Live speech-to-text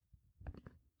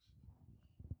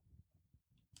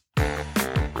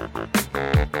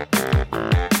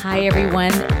Hi,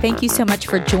 everyone. Thank you so much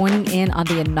for joining in on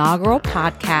the inaugural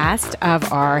podcast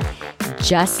of our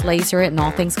Just Laser It and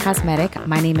All Things Cosmetic.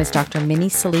 My name is Dr. Minnie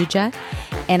Saluja,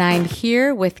 and I'm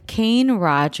here with Kane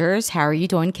Rogers. How are you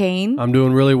doing, Kane? I'm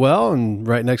doing really well, and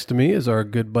right next to me is our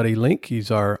good buddy Link.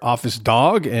 He's our office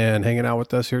dog and hanging out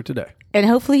with us here today. And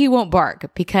hopefully he won't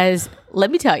bark because, let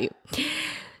me tell you,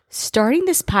 starting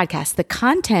this podcast, the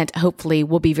content hopefully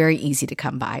will be very easy to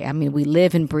come by. I mean, we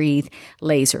live and breathe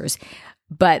lasers.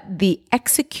 But the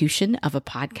execution of a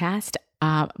podcast,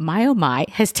 my oh my,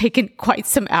 has taken quite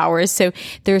some hours. So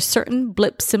there's certain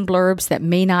blips and blurbs that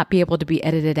may not be able to be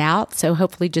edited out. So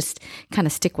hopefully just kind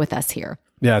of stick with us here.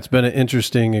 Yeah, it's been an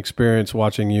interesting experience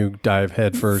watching you dive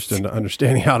headfirst into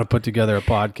understanding how to put together a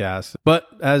podcast. But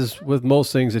as with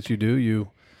most things that you do,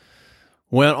 you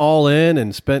went all in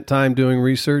and spent time doing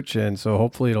research. And so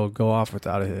hopefully it'll go off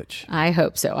without a hitch. I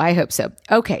hope so.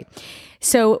 Okay.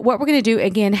 So what we're going to do,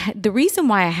 again, the reason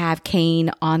why I have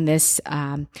Kane on this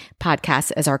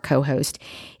podcast as our co-host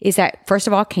is that, first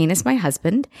of all, Kane is my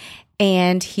husband,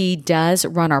 and he does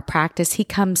run our practice. He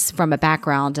comes from a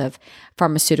background of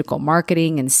pharmaceutical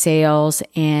marketing and sales,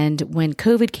 and when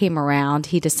COVID came around,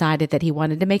 he decided that he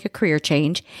wanted to make a career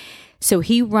change. So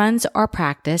he runs our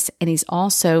practice, and he's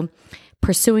also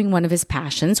pursuing one of his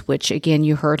passions, which, again,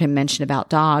 you heard him mention about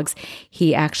dogs.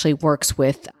 He actually works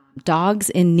with dogs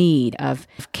in need of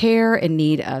care, in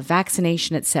need of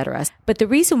vaccination, etc. But the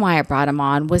reason why I brought him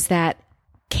on was that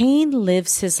Kane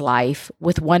lives his life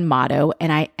with one motto,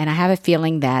 and I have a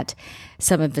feeling that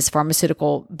some of his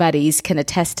pharmaceutical buddies can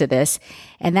attest to this,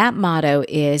 and that motto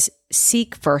is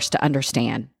seek first to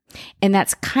understand. And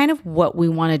that's kind of what we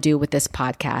want to do with this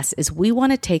podcast is we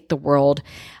want to take the world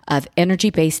of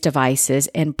energy-based devices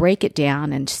and break it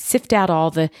down and sift out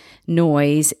all the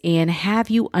noise and have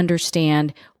you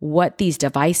understand what these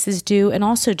devices do and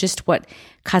also just what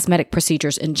cosmetic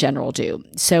procedures in general do.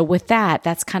 So with that,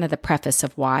 that's kind of the preface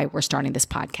of why we're starting this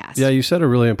podcast. Yeah, you said a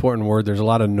really important word. There's a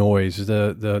lot of noise.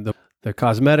 The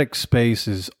cosmetic space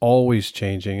is always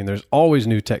changing, and there's always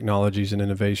new technologies and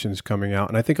innovations coming out.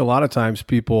 And I think a lot of times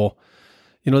people,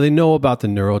 they know about the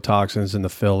neurotoxins and the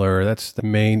filler. That's the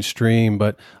mainstream,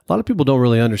 but a lot of people don't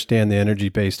really understand the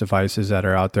energy-based devices that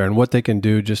are out there and what they can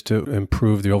do just to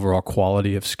improve the overall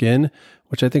quality of skin,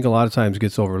 which I think a lot of times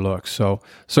gets overlooked. So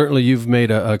certainly you've made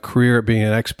a career at being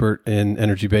an expert in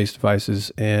energy-based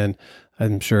devices, and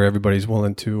I'm sure everybody's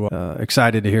willing to,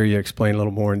 excited to hear you explain a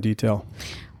little more in detail.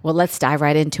 Well, let's dive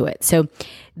right into it. So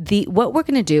what we're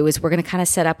going to do is we're going to kind of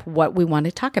set up what we want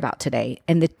to talk about today.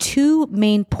 And the two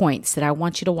main points that I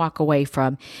want you to walk away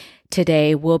from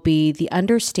today will be the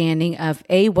understanding of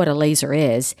A, what a laser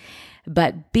is,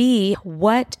 but B,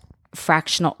 what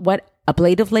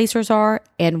ablative lasers are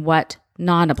and what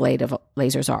non-ablative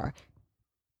lasers are.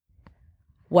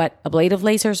 What ablative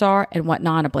lasers are and what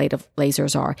non-ablative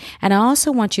lasers are. And I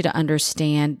also want you to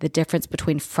understand the difference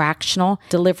between fractional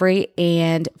delivery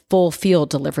and full field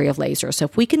delivery of lasers. So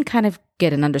if we can kind of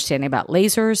get an understanding about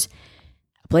lasers,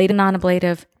 ablative,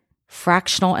 non-ablative,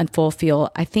 fractional, and full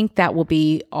field, I think that will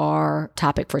be our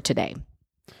topic for today.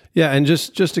 Yeah, and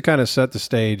just to kind of set the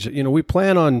stage, we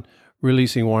plan on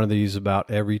releasing one of these about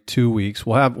every 2 weeks.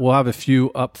 We'll have a few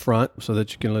up front so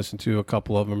that you can listen to a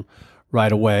couple of them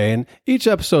right away. And each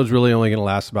episode is really only going to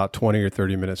last about 20 or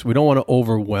 30 minutes. We don't want to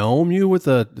overwhelm you with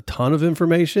a ton of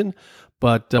information,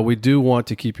 but we do want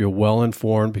to keep you well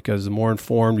informed because the more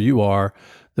informed you are,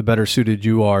 the better suited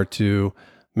you are to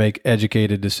make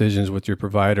educated decisions with your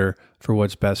provider for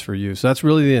what's best for you. So that's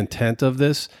really the intent of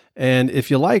this. And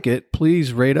if you like it,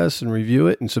 please rate us and review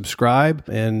it and subscribe.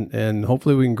 And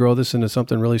hopefully we can grow this into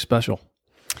something really special.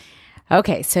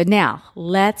 Okay, so now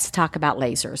let's talk about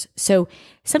lasers. So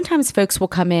sometimes folks will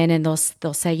come in and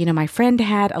they'll say, my friend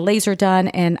had a laser done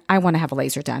and I want to have a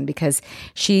laser done because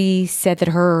she said that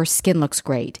her skin looks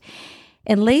great.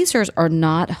 And lasers are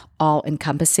not all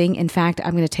encompassing. In fact,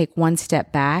 I'm going to take one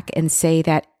step back and say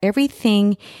that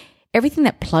everything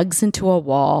that plugs into a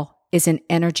wall is an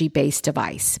energy-based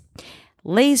device.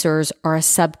 Lasers are a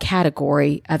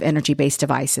subcategory of energy-based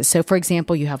devices. So for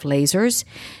example, you have lasers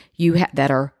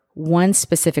that are one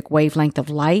specific wavelength of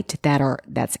light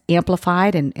that's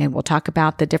amplified, and we'll talk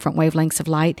about the different wavelengths of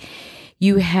light.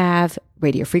 You have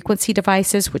radio frequency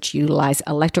devices, which utilize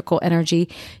electrical energy.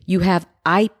 You have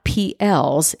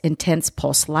IPLs, intense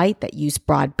pulse light, that use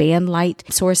broadband light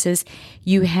sources.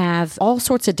 You have all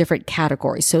sorts of different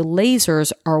categories. So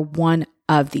lasers are one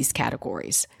of these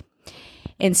categories.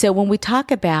 And so when we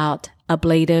talk about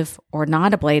ablative or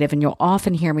non-ablative, and you'll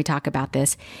often hear me talk about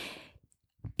this,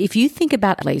 If you think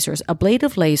about lasers,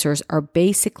 ablative lasers are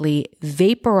basically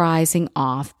vaporizing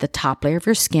off the top layer of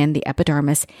your skin, the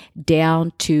epidermis,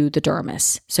 down to the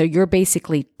dermis. So you're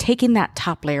basically taking that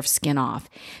top layer of skin off.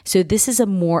 So this is a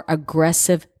more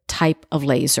aggressive type of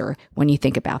laser when you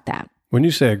think about that. When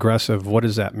you say aggressive, what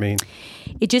does that mean?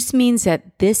 It just means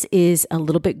that this is a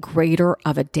little bit greater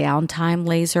of a downtime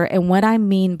laser. And what I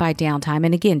mean by downtime,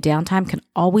 and again, downtime can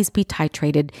always be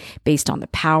titrated based on the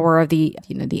power of the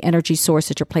energy source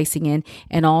that you're placing in,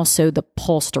 and also the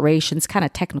pulse durations, kind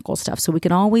of technical stuff. So we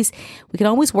can always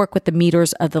work with the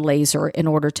meters of the laser in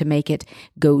order to make it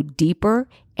go deeper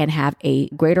and have a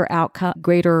greater outcome,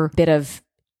 greater bit of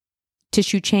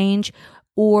tissue change,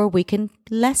 or we can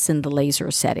lessen the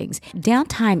laser settings.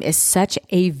 Downtime is such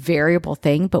a variable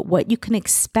thing, but what you can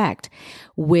expect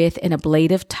with an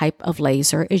ablative type of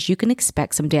laser is you can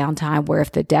expect some downtime where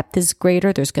if the depth is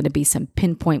greater, there's going to be some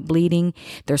pinpoint bleeding.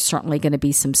 There's certainly going to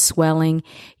be some swelling.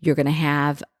 You're going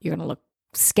to look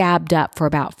scabbed up for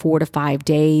about 4 to 5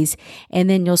 days. And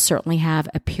then you'll certainly have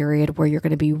a period where you're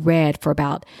going to be red for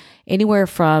about anywhere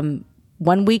from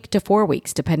 1 week to 4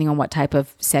 weeks, depending on what type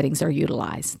of settings are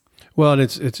utilized. Well, and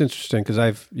it's interesting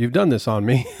because you've done this on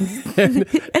me,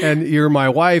 and you're my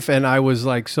wife, and I was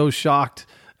like so shocked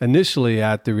initially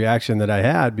at the reaction that I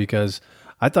had because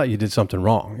I thought you did something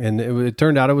wrong, and it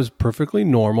turned out it was perfectly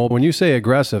normal. When you say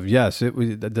aggressive, yes, it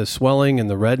was the swelling and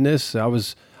the redness. I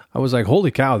was like,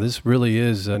 holy cow, this really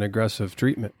is an aggressive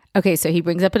treatment. Okay, so he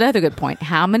brings up another good point.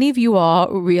 How many of you all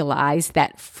realize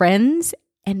that friends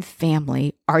and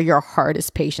family are your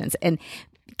hardest patients? And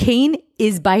Kane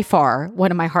is by far one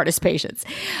of my hardest patients.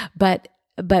 But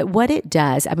what it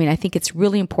does, I mean, I think it's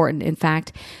really important. In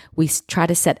fact, we try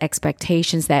to set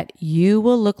expectations that you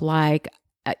will look like,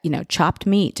 chopped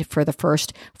meat for the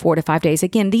first 4 to 5 days.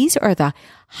 Again, these are the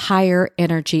higher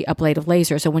energy ablative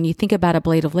lasers. So when you think about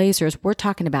ablative lasers, we're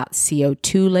talking about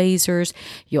CO2 lasers.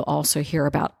 You'll also hear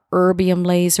about erbium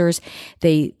lasers.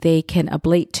 They can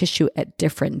ablate tissue at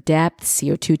different depths.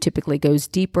 CO2 typically goes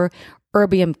deeper.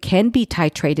 Erbium can be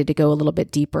titrated to go a little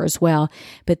bit deeper as well,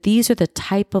 but these are the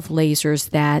type of lasers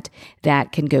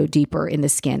that can go deeper in the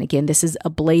skin. Again, this is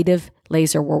ablative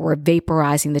laser where we're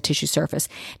vaporizing the tissue surface.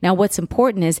 Now, what's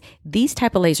important is these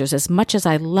type of lasers, as much as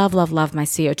I love my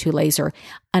CO2 laser,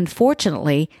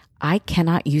 unfortunately, I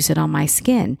cannot use it on my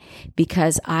skin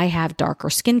because I have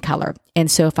darker skin color. And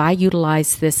so if I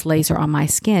utilize this laser on my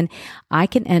skin, I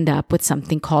can end up with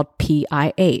something called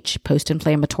PIH,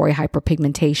 post-inflammatory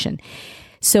hyperpigmentation.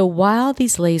 So while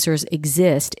these lasers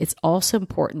exist, it's also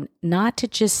important not to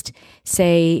just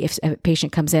say, if a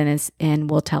patient comes in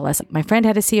and will tell us, my friend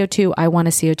had a CO2, I want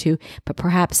a CO2, but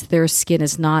perhaps their skin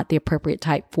is not the appropriate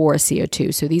type for a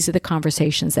CO2. So these are the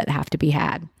conversations that have to be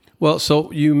had. Well,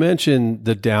 so you mentioned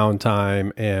the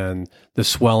downtime and the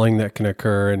swelling that can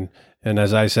occur. And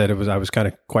as I said, I was kind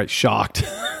of quite shocked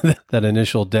that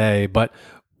initial day. But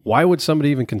why would somebody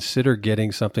even consider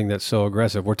getting something that's so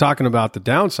aggressive? We're talking about the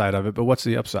downside of it, but what's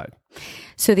the upside?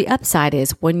 So the upside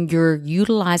is when you're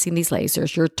utilizing these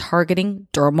lasers, you're targeting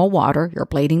dermal water, you're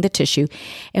ablating the tissue.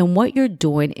 And what you're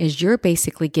doing is you're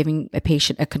basically giving a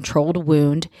patient a controlled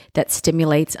wound that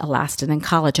stimulates elastin and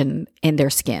collagen in their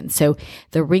skin. So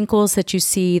the wrinkles that you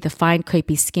see, the fine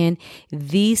crepey skin,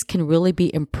 these can really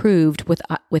be improved with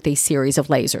a series of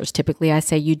lasers. Typically, I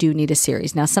say you do need a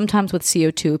series. Now, sometimes with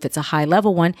CO2, if it's a high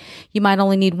level one, you might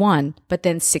only need one, but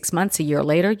then 6 months, a year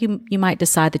later, you might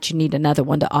decide that you need another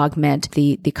one to augment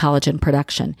the collagen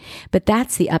production. But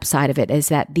that's the upside of it, is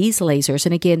that these lasers,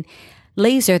 and again,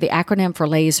 laser, the acronym for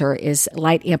laser is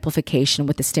light amplification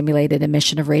with the stimulated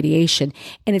emission of radiation.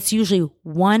 And it's usually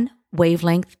one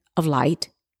wavelength of light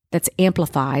that's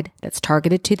amplified, that's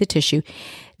targeted to the tissue,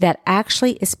 that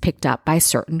actually is picked up by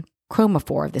certain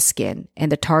chromophore of the skin.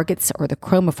 And the targets or the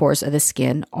chromophores of the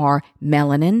skin are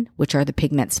melanin, which are the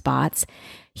pigment spots,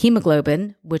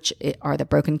 hemoglobin, which are the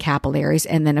broken capillaries,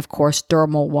 and then, of course,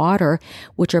 dermal water,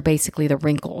 which are basically the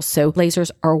wrinkles. So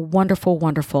lasers are wonderful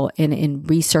in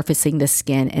resurfacing the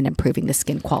skin and improving the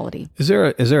skin quality. Is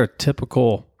there a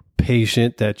typical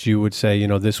patient that you would say,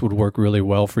 this would work really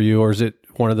well for you? Or is it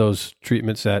one of those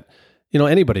treatments that,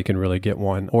 anybody can really get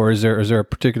one? Or is there a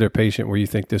particular patient where you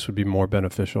think this would be more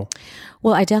beneficial?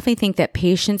 Well, I definitely think that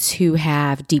patients who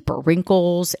have deeper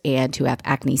wrinkles and who have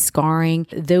acne scarring,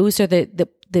 those are the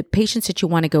patients that you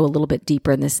want to go a little bit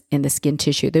deeper in the skin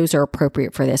tissue. Those are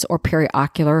appropriate for this. Or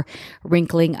periocular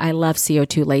wrinkling. I love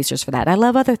CO2 lasers for that. I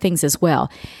love other things as well.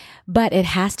 But it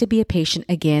has to be a patient,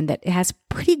 again, that has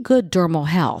pretty good dermal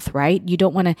health, right? You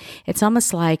don't want to, it's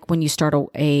almost like when you start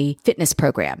a fitness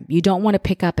program. You don't want to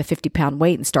pick up a 50-pound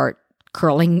weight and start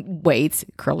curling weights,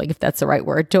 curling if that's the right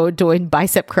word, doing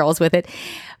bicep curls with it.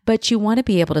 But you want to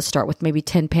be able to start with maybe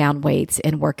 10-pound weights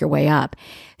and work your way up.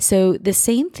 So the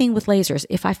same thing with lasers.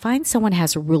 If I find someone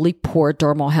has really poor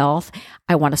dermal health,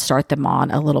 I want to start them on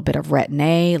a little bit of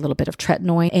retin-A, a little bit of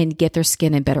tretinoin, and get their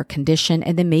skin in better condition.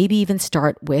 And then maybe even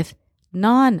start with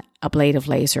non-ablative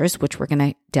lasers, which we're going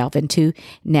to delve into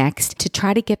next, to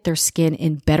try to get their skin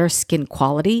in better skin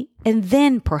quality, and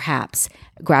then perhaps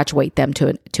graduate them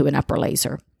to an upper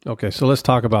laser. Okay, so let's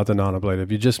talk about the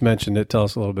non-ablative. You just mentioned it. Tell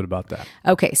us a little bit about that.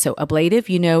 Okay, so ablative,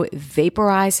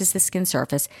 vaporizes the skin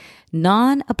surface.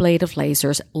 Non-ablative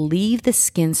lasers leave the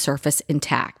skin surface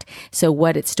intact. So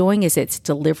what it's doing is it's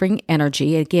delivering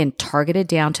energy, again, targeted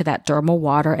down to that dermal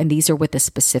water, and these are with the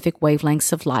specific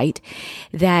wavelengths of light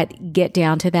that get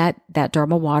down to that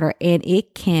dermal water, and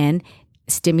it can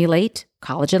stimulate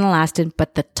collagen and elastin,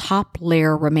 but the top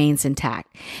layer remains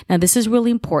intact. Now, this is really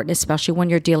important, especially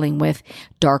when you're dealing with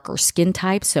darker skin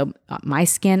types. So my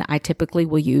skin, I typically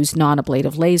will use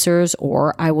non-ablative lasers,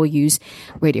 or I will use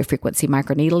radiofrequency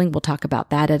microneedling. We'll talk about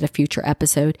that at a future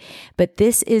episode. But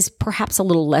this is perhaps a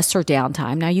little lesser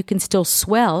downtime. Now, you can still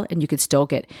swell and you can still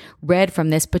get red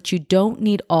from this, but you don't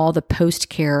need all the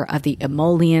post-care of the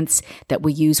emollients that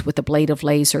we use with ablative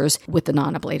lasers with the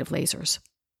non-ablative lasers.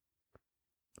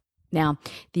 Now,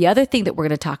 the other thing that we're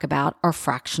going to talk about are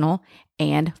fractional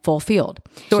and full field.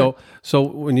 So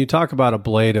when you talk about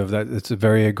ablative, that it's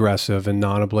very aggressive, and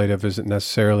non-ablative isn't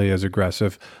necessarily as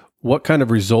aggressive. What kind of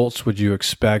results would you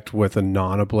expect with a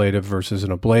non-ablative versus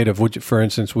an ablative? For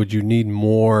instance, would you need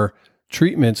more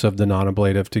treatments of the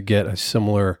non-ablative to get a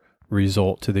similar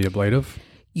result to the ablative?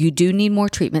 You do need more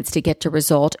treatments to get to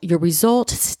result. Your result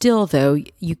still, though,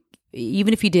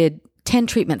 even if you did 10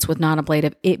 treatments with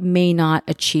non-ablative, it may not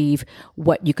achieve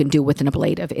what you can do with an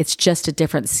ablative. It's just a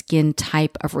different skin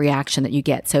type of reaction that you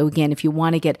get. So again, if you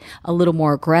want to get a little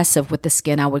more aggressive with the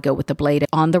skin, I would go with ablative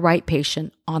on the right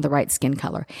patient, on the right skin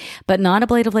color. But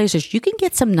non-ablative lasers, you can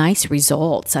get some nice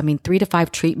results. 3 to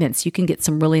 5 treatments, you can get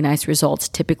some really nice results.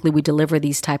 Typically, we deliver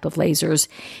these type of lasers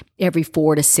every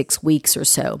 4 to 6 weeks or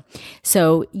so.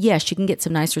 So yes, you can get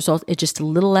some nice results. It's just a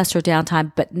little lesser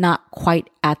downtime, but not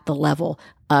quite at the level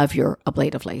of your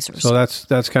ablative lasers. So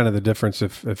that's kind of the difference.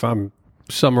 If I'm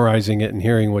summarizing it and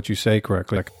hearing what you say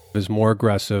correctly, like, is more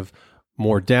aggressive,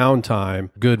 more downtime,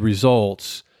 good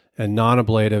results, and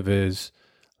non-ablative is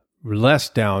less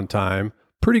downtime,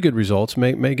 pretty good results,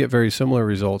 may get very similar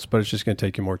results, but it's just going to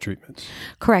take you more treatments.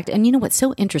 Correct. And what's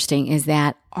so interesting is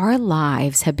that our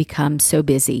lives have become so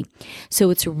busy. So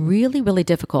it's really, really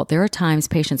difficult. There are times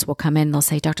patients will come in and they'll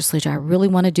say, Dr. Saluja, I really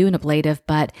want to do an ablative,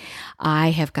 but I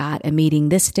have got a meeting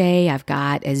this day. I've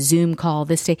got a Zoom call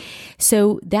this day.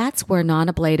 So that's where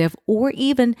non-ablative or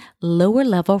even lower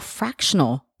level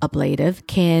fractional ablative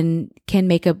can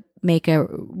make a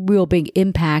real big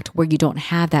impact where you don't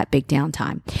have that big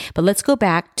downtime. But let's go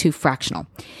back to fractional.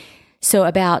 So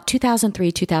about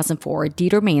 2003, 2004,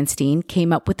 Dieter Manstein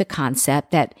came up with the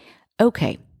concept that,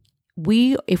 okay,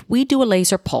 if we do a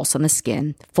laser pulse on the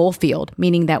skin, full field,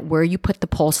 meaning that where you put the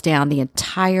pulse down, the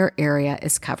entire area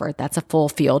is covered. That's a full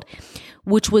field,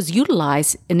 which was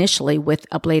utilized initially with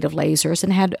ablative lasers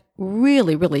and had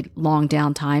really, really long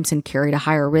downtimes and carried a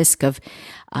higher risk of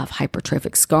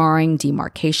hypertrophic scarring,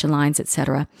 demarcation lines,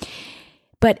 etc.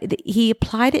 But he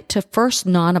applied it to first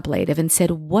non-ablative and said,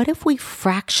 what if we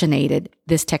fractionated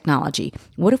this technology?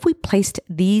 What if we placed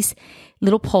these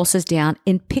little pulses down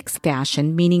in pix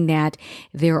fashion, meaning that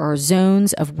there are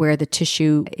zones of where the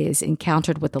tissue is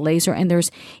encountered with the laser, and there's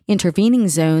intervening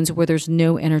zones where there's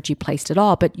no energy placed at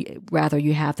all, but rather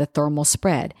you have the thermal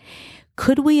spread.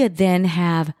 Could we then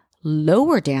have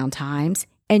lower downtimes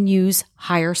and use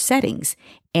higher settings?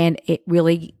 And it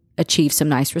really achieve some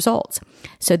nice results.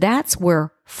 So that's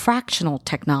where fractional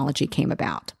technology came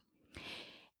about.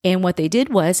 And what they did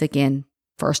was, again,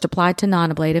 first applied to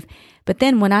non-ablative, but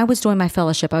then when I was doing my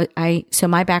fellowship, so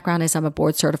my background is I'm a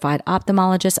board certified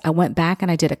ophthalmologist. I went back and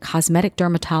I did a cosmetic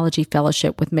dermatology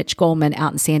fellowship with Mitch Goldman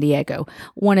out in San Diego.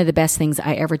 One of the best things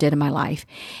I ever did in my life.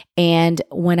 And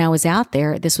when I was out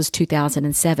there, this was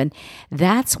 2007,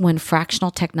 that's when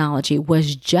fractional technology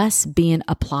was just being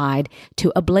applied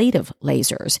to ablative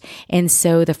lasers. And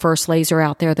so the first laser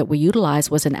out there that we utilized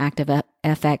was an active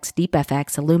FX, Deep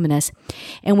FX, a luminous.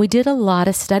 And we did a lot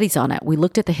of studies on it. We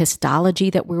looked at the histology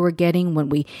that we were getting when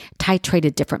we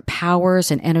titrated different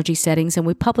powers and energy settings. And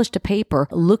we published a paper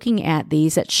looking at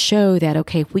these that show that,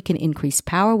 okay, if we can increase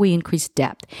power, we increase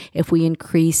depth. If we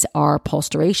increase our pulse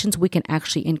durations, we can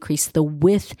actually increase the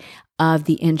width of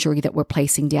the injury that we're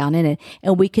placing down in it.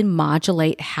 And we can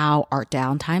modulate how our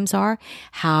downtimes are,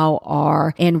 how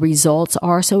our end results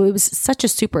are. So it was such a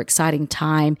super exciting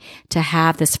time to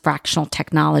have this fractional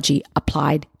technology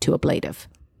applied to ablative.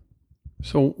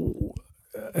 So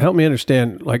help me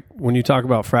understand, like when you talk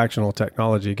about fractional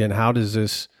technology, again,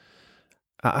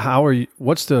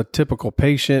 what's the typical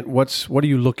patient? What are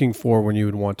you looking for when you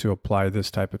would want to apply this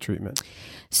type of treatment?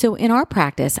 So in our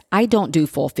practice, I don't do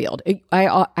full field.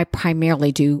 I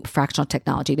primarily do fractional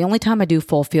technology. The only time I do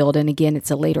full field, and again,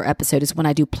 it's a later episode, is when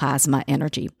I do plasma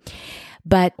energy.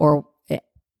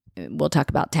 We'll talk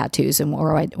about tattoos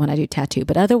when I do tattoo.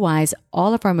 But otherwise,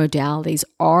 all of our modalities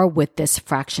are with this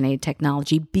fractionated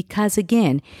technology because,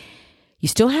 again, you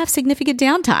still have significant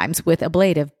downtimes with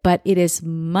ablative, but it is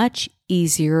much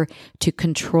easier to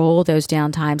control those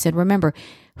downtimes. And remember,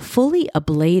 fully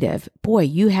ablative, boy,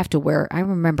 you have to I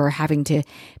remember having to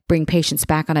bring patients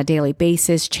back on a daily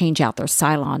basis, change out their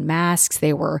Cylon masks.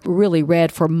 They were really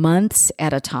red for months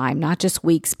at a time, not just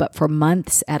weeks, but for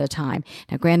months at a time.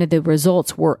 Now, granted, the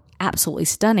results were absolutely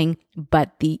stunning,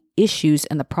 but the issues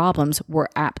and the problems were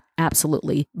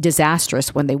absolutely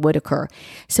disastrous when they would occur.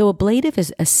 So ablative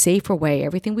is a safer way.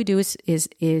 Everything we do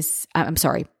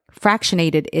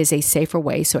fractionated is a safer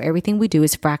way. So everything we do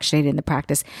is fractionated in the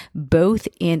practice, both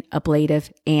in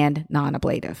ablative and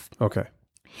non-ablative. Okay.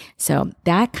 So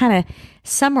that kind of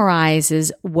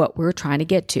summarizes what we're trying to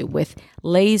get to. With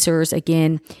lasers,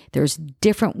 again, there's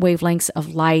different wavelengths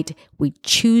of light. We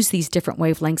choose these different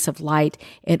wavelengths of light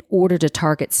in order to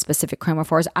target specific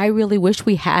chromophores. I really wish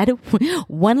we had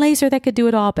one laser that could do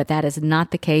it all, but that is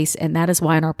not the case. And that is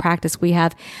why in our practice, we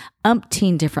have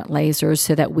umpteen different lasers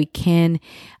so that we can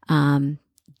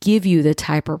give you the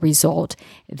type of result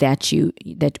that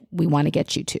we want to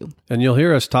get you to. And you'll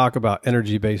hear us talk about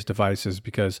energy-based devices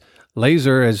because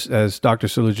laser, as Dr.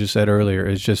 Sulu just said earlier,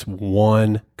 is just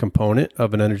one component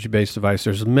of an energy-based device.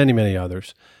 There's many, many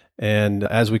others. And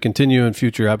as we continue in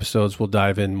future episodes, we'll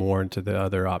dive in more into the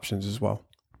other options as well.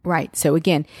 Right. So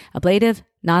again, ablative,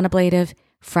 non-ablative,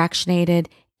 fractionated,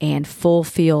 and full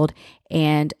field.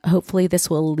 And hopefully this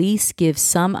will at least give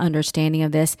some understanding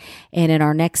of this. And in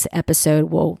our next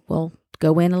episode, we'll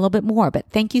go in a little bit more.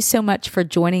 But thank you so much for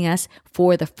joining us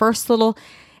for the first little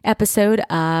episode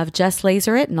of Just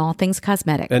Laser It and All Things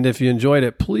Cosmetic. And if you enjoyed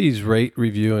it, please rate,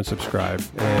 review, and subscribe.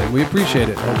 And we appreciate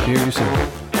it. Hope to hear you soon.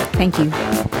 Thank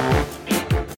you.